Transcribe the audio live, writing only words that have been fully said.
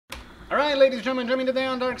Alright, ladies and gentlemen, join me today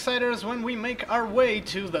on Darksiders when we make our way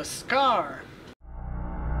to the Scar.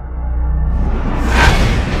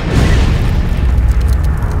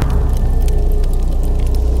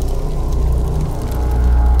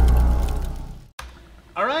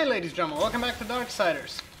 Alright, ladies and gentlemen, welcome back to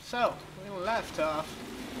Darksiders. So, we left off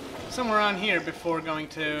somewhere around here before going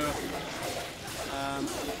to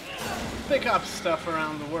pick up stuff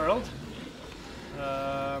around the world.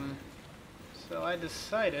 So I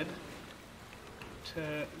decided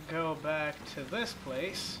to go back to this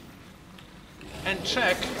place and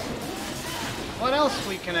check what else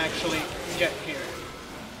we can actually get here.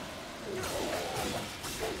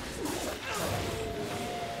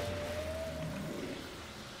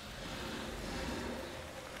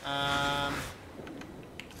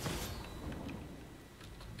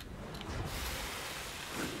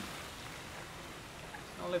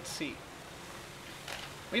 Well, let's see.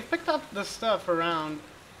 We've picked up the stuff around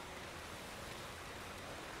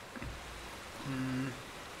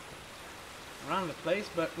the place,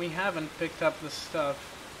 but we haven't picked up the stuff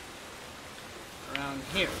around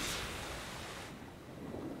here.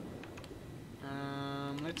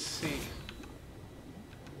 Let's see.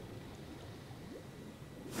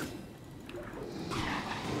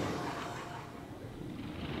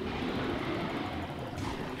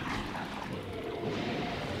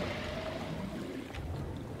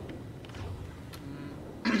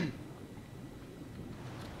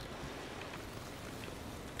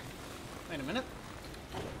 Wait a minute.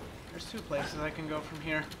 There's two places I can go from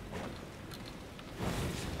here.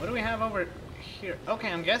 What do we have over here? Okay,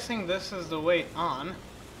 I'm guessing this is the way on.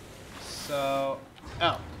 So...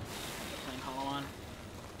 oh. Plain hollow on.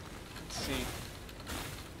 Let's see.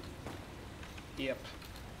 Yep.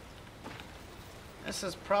 This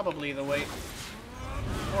is probably the way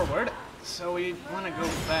forward. So we want to go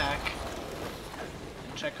back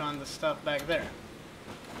and check on the stuff back there.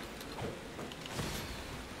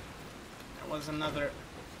 Was another...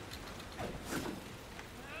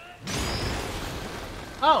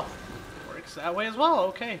 oh! Works that way as well,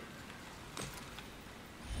 okay.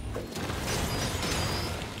 There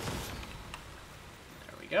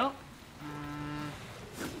we go.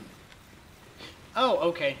 Oh,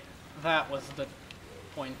 okay. That was the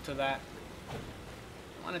point to that.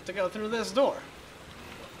 I wanted to go through this door.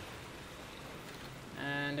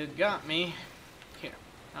 And it got me here.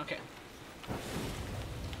 Okay.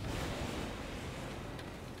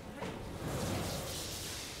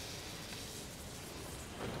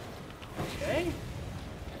 Okay.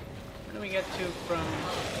 Where do we get to from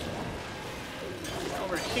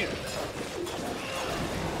over here?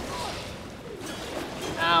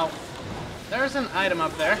 Ow. There's an item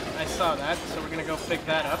up there. I saw that, so we're gonna go pick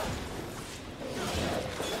that up.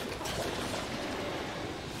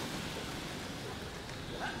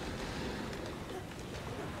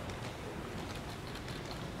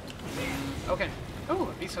 Okay. Oh,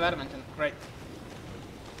 a piece of adamantine. Great.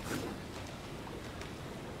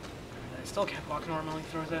 Still can't walk normally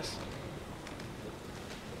through this.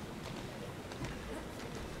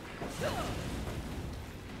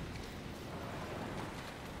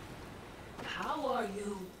 How are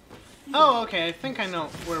you? Oh, okay. I think I know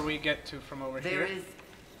where we get to from over here. There is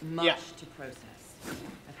much to process.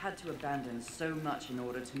 I've had to abandon so much in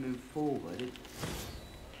order to move forward.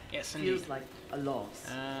 It feels like a loss.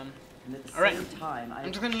 And at the same time,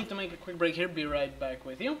 I'm just gonna need to make a quick break here. Be right back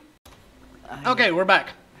with you. Okay, we're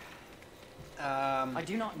back. I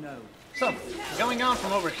do not know. So, going on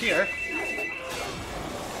from over here.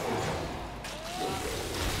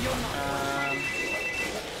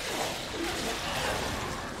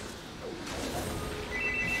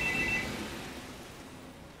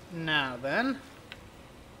 Now then,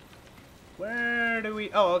 where do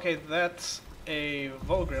we? Oh, okay, that's a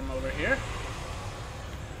Vulgrim over here.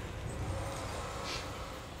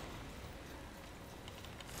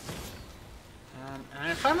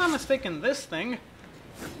 And if I'm not mistaken, this thing,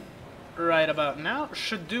 right about now,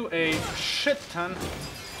 should do a shit ton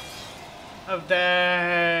of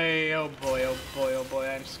day. Oh boy, oh boy, oh boy,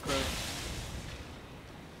 I'm screwed.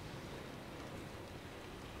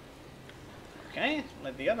 Okay,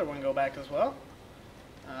 let the other one go back as well.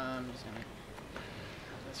 I'm just gonna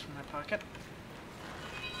put this from my pocket.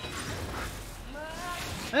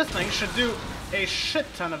 This thing should do a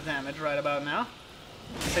shit ton of damage right about now.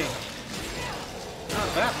 Let's see.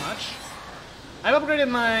 Not that much. I've upgraded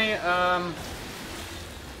my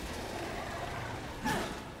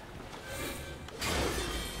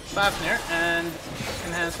Fafnir and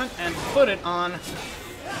enhancement and put it on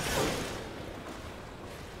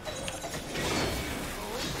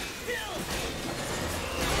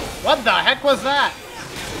What the heck was that?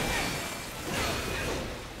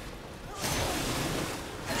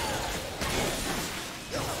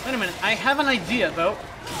 I have an idea, though,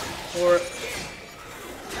 for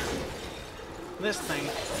this thing.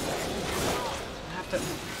 I have to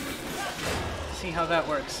see how that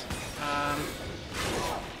works.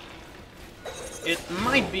 It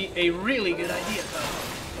might be a really good idea, though.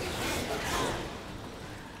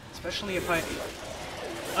 Especially if I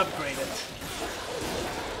upgrade it.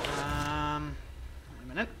 Wait a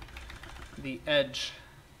minute. The edge.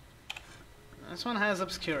 This one has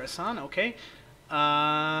Obscurus on, okay.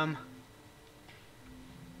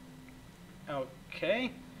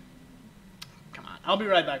 Okay. Come on, I'll be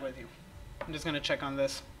right back with you. I'm just gonna check on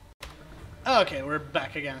this. Okay, we're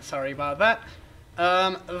back again, sorry about that.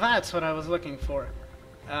 That's what I was looking for.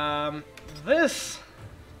 This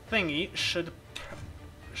thingy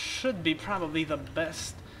should be probably the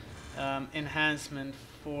best enhancement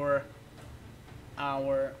for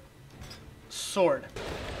our sword,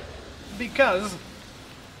 because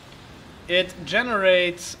it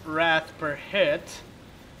generates wrath per hit,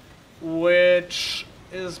 which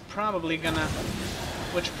probably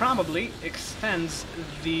extends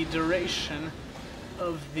the duration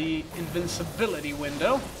of the invincibility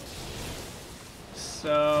window.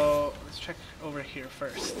 So let's check over here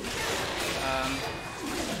first.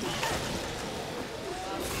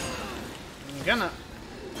 I'm gonna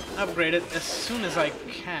upgrade it as soon as I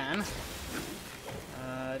can.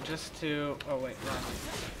 Just to... oh wait,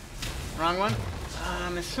 wrong one.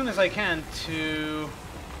 As soon as I can to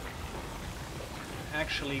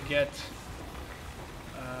actually get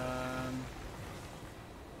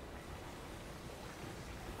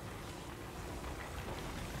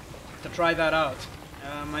to try that out.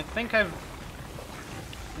 I think I've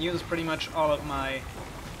used pretty much all of my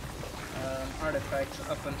artifacts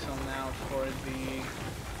up until now for the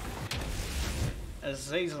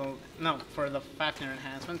Azazel, no, for the Fafnir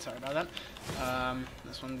enhancement, sorry about that.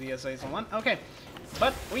 This one, the Azazel one. Okay,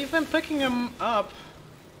 but we've been picking them up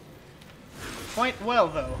quite well,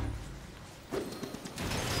 though.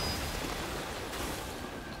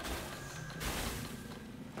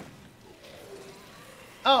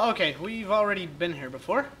 Oh, okay, we've already been here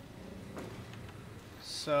before,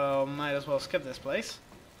 so might as well skip this place.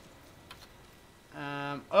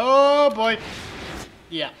 Oh boy!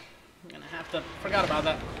 Yeah, I'm gonna have to... forgot about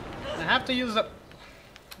that. I have to use a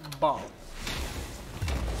ball.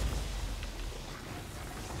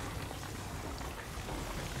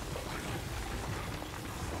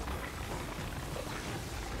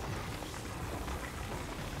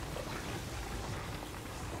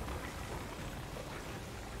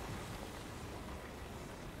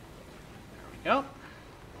 There we go.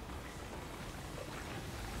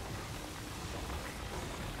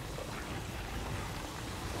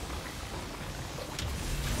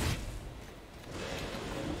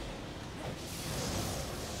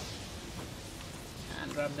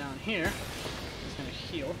 Drop down here. I'm just gonna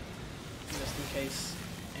heal, just in case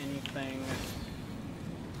anything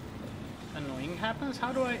annoying happens.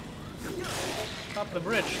 How do I stop the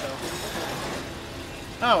bridge, though?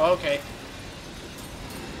 Oh, okay.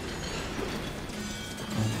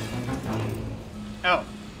 Oh.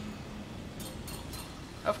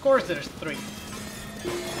 Of course there's 3.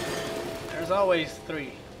 There's always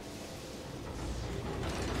 3.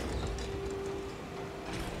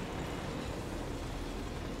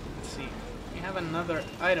 Have another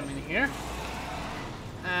item in here,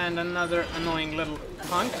 and another annoying little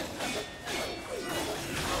punk.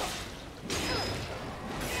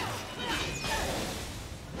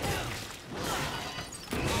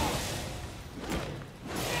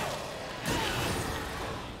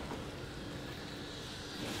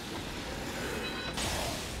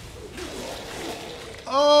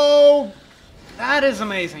 Oh, that is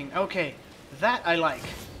amazing. Okay, that I like.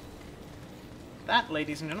 That,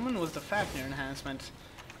 ladies and gentlemen, was the Fafnir enhancement.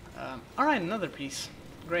 Alright, another piece.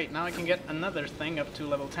 Great, now I can get another thing up to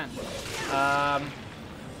level 10.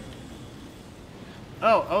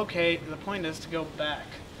 Oh, okay, the point is to go back.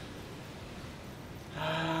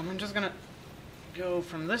 I'm just gonna go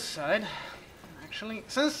from this side. Actually,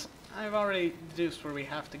 since I've already deduced where we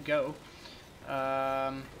have to go,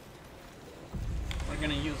 we're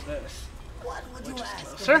gonna use this. What would you ask?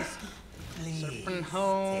 Closer. Please, Serpent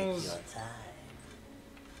holes. take your time.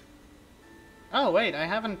 Oh wait, I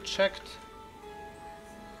haven't checked...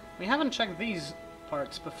 we haven't checked these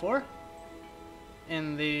parts before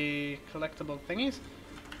in the collectible thingies.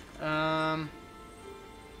 If I'm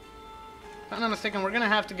not mistaken, we're gonna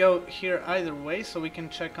have to go here either way, so we can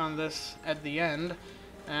check on this at the end.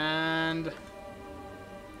 And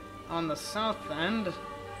on the south end, if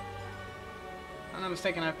I'm not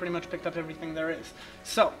mistaken, I've pretty much picked up everything there is.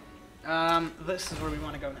 So, this is where we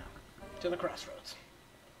want to go now, to the crossroads.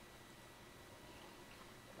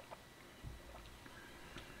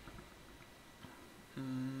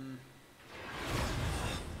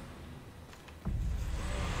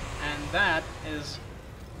 that is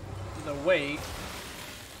the way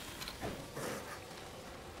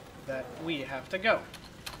that we have to go.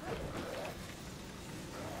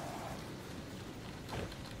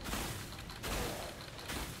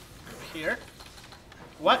 Here.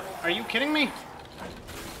 What? Are you kidding me?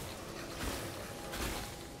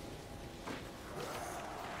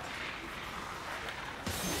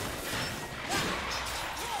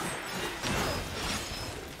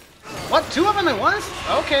 What? Two of them at once?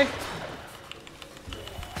 Okay.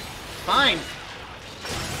 Fine.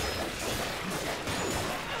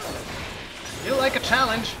 You like a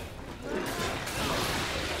challenge.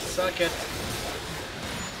 Suck it.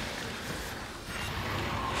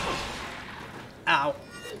 Ow.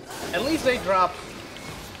 At least they drop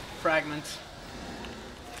fragments.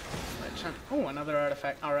 Oh, another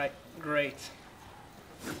artifact. Alright, great.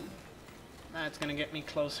 That's gonna get me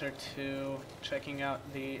closer to checking out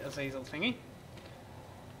the Azazel thingy.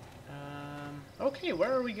 Okay,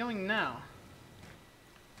 where are we going now?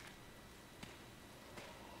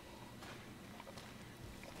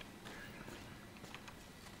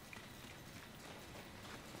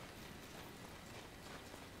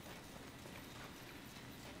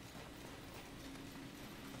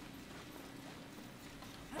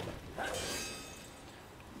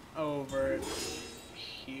 Over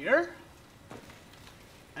here.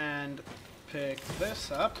 And pick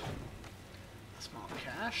this up. Small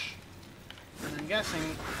cache. And I'm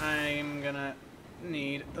guessing I'm gonna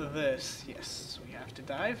need this. Yes, we have to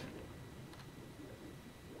dive.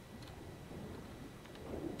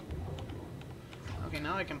 Okay,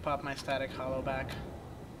 now I can pop my static hollow back.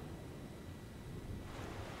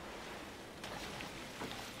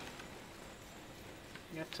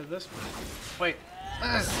 Get to this one. Wait,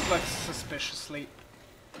 this looks suspiciously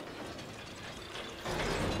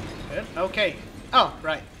good. Okay. Oh,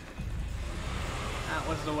 right. That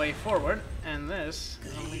was the way forward, and this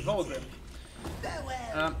is only Volgrim.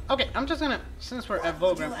 Okay, I'm just gonna, since we're at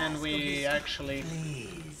Volgrim and we actually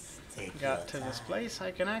got to this place,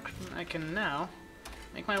 I can now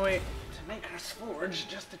make my way to Maker's Forge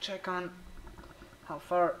just to check on how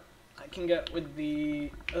far I can get with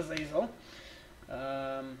the Azazel.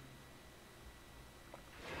 And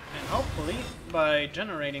hopefully, by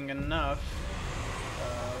generating enough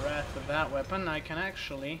wrath of that weapon, I can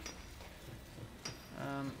actually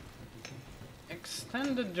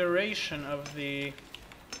extend the duration of the...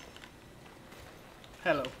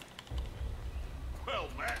 Hello. Well,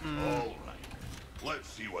 that's all right. Let's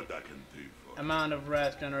see what I can do for you. Amount of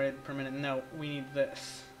wrath generated per minute. No, we need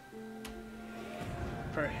this.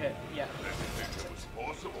 Per hit, yeah. Didn't think it was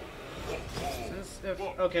possible. Since if,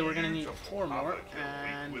 okay, we're gonna need 4 more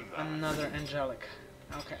and another angelic.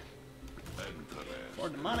 Okay. 4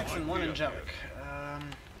 demonics and 1 angelic.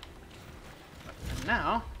 And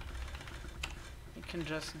now we can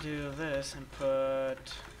just do this and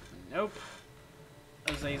put nope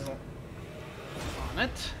Azazel on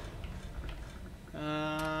it.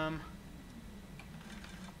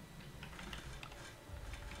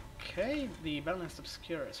 Okay, the balanced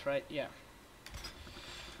obscurus, right? Yeah.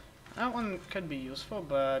 That one could be useful,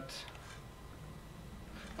 but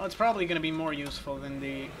well, it's probably going to be more useful than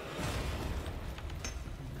the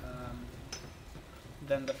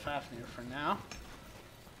Fafnir for now.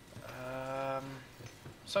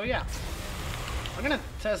 So yeah, we're gonna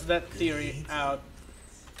test that theory out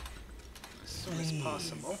as soon as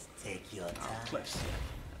possible. Take your time. Cliffs, yeah,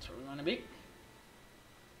 that's where we want to be.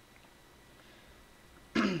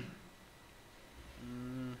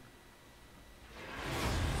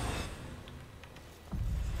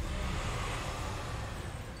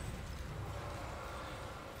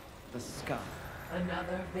 The sky.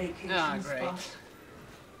 Another vacation Great. spot.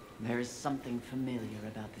 There is something familiar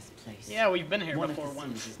about this place. Yeah, we've been here One before of the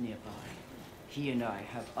once. sins is nearby. He and I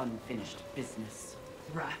have unfinished business.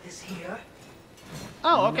 Wrath is here.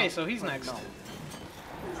 Oh, okay, Not so he's for next. long.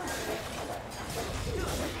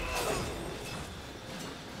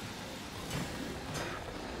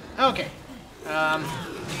 Okay.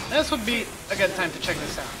 This would be a good time to check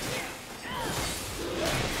this out.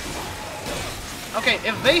 Okay,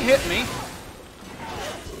 if they hit me,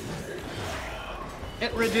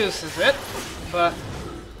 it reduces it, but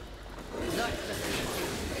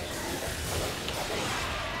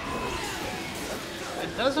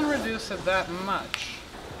it doesn't reduce it that much.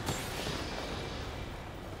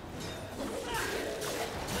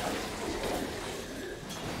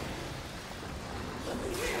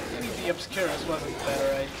 Maybe the Obscurus wasn't a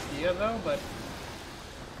better idea though, but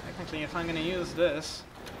technically if I'm gonna use this,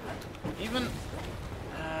 even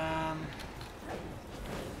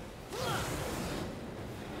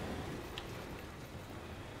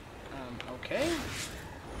Okay.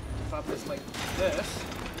 Pop this like this.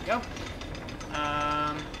 There we go.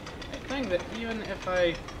 I think that even if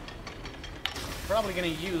I'm probably gonna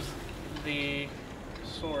use the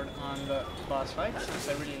sword on the boss fight, since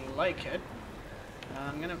I really like it,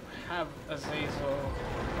 I'm gonna have Azazel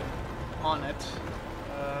on it,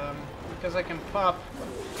 because I can pop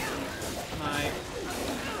my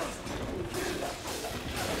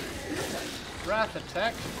Wrath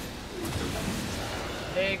attack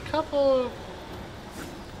a couple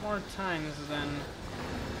more times than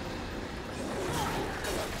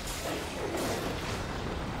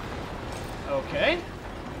okay.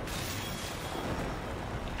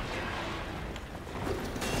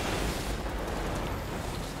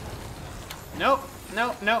 Nope,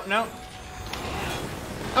 no, no, no.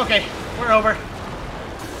 Okay, we're over.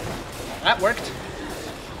 That worked.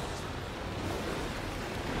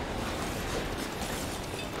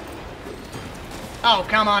 Oh,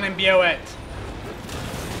 come on, imbue it.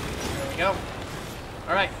 There we go.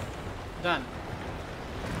 Alright, done.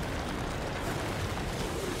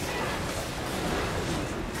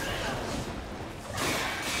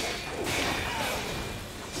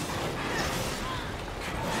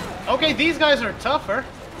 Okay, these guys are tougher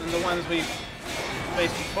than the ones we've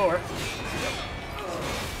faced before.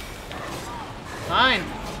 Fine,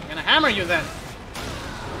 I'm gonna hammer you then.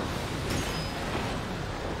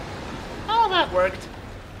 Oh, that worked.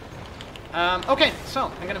 Okay, so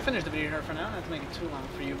I'm gonna finish the video here for now, not to make it too long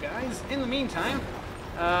for you guys. In the meantime,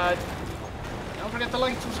 don't forget to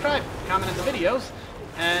like and subscribe, comment on the videos,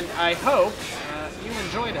 and I hope you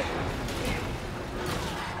enjoyed it.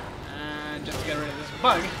 And just to get rid of this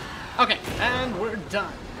bug. Okay, and we're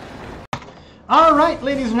done. Alright,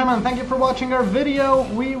 ladies and gentlemen, thank you for watching our video.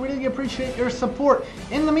 We really appreciate your support.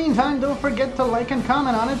 In the meantime, don't forget to like and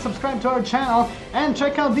comment on it, subscribe to our channel, and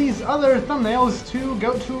check out these other thumbnails to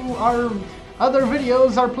go to our other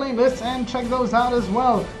videos, our playlists, and check those out as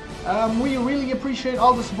well. We really appreciate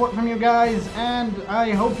all the support from you guys, and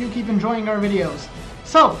I hope you keep enjoying our videos.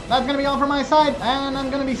 So, that's going to be all from my side, and I'm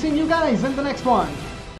going to be seeing you guys in the next one.